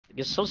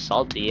You're so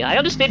salty. I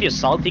understand you're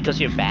salty because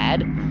you're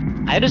bad.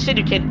 I understand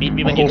you can't beat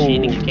me when you're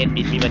cheating. You can't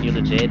beat me when you're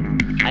legit.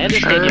 I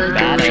understand you're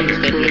bad. I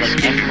understand you're like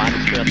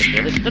F- throughout the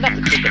village. You don't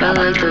have to take it out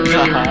on me.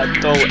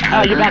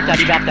 Oh, you backed out.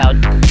 You backed out.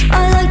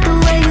 I like the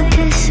way you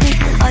kiss me.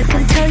 I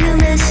can tell you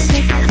miss me.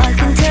 I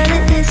can tell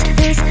it is.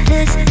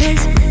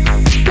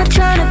 Not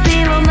trying to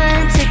be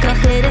romantic. I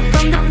hit it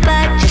from the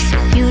back just so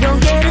you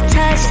don't get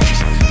attached.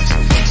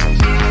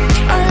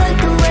 I like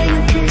the way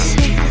you kiss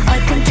me. I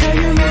can tell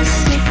you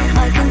miss me.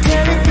 I can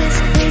tell it is.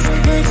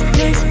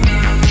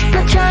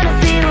 Not trying to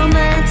be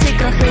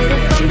romantic. I hit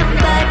it from the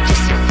back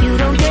just so you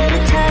don't get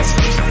attached.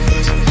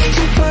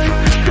 You bite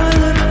your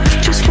lip,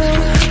 just feel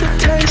the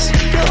taste.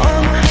 You're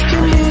on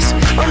your knees,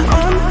 I'm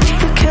on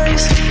the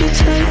case. You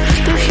take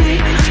the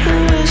heat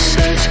and with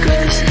such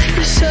grace.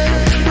 You say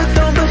we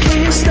don't, but can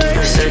you stay?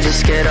 You said you're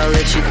scared I'll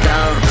let you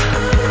down.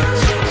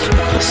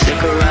 Well,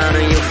 stick around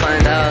and you'll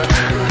find out.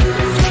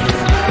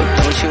 But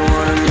don't you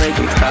wanna make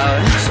me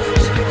proud?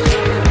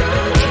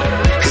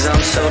 Cause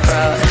I'm so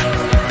proud.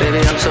 Baby,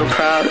 I'm so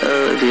proud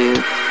of you.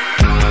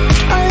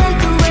 I like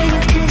the way you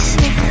kiss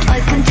me. I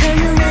can tell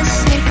you miss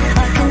me.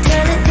 I can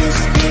tell it is.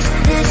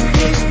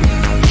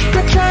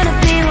 Not trying to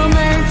be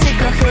romantic.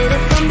 I hit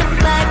it from the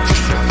back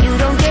just so you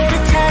don't get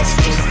attached.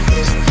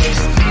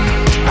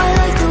 I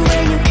like the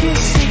way you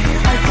kiss me.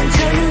 I can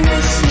tell you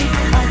miss me.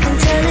 I can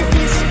tell it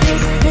is.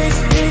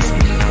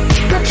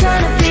 Not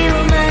trying to be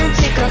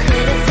romantic. I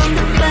hit it from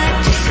the back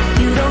just so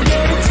you don't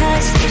get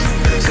attached.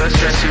 Go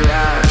stress you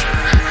out.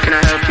 Can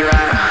I help you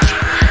out?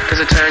 Does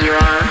it turn you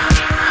on?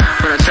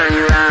 When I turn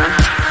you around,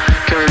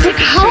 can we make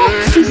it How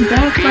is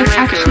that like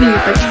actually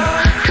like?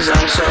 Cause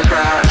I'm so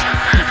proud.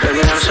 Baby,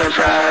 I'm so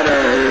proud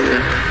of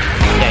you.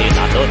 Yeah, you're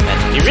not good, man.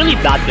 You're really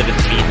not good at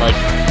speed. Like,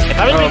 if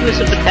I was making this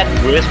with the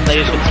 10 worst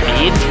players with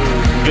speed,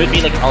 you would be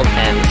like all 10.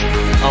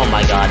 Oh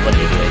my god, what are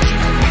you doing?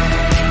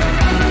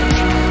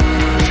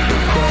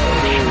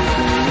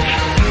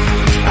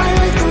 I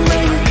like the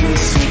way you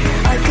kiss me.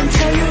 I can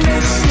tell you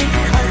miss me.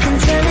 I can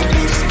tell it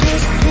is.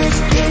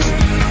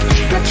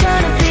 Not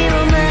trying to be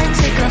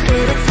romantic. I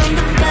hit it from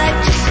the back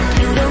just so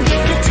you don't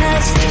get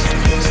attached.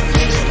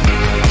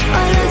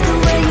 I like the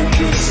way you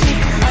kiss me.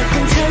 I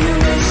can tell you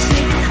miss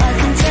me. I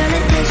can tell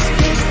it is.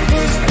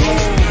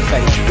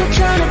 Not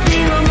trying to be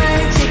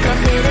romantic. I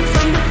hit it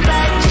from the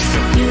back just so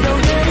you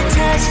don't get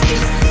attached.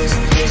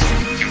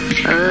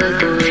 I like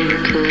the way you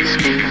kiss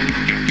me.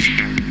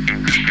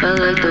 I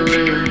like the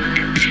way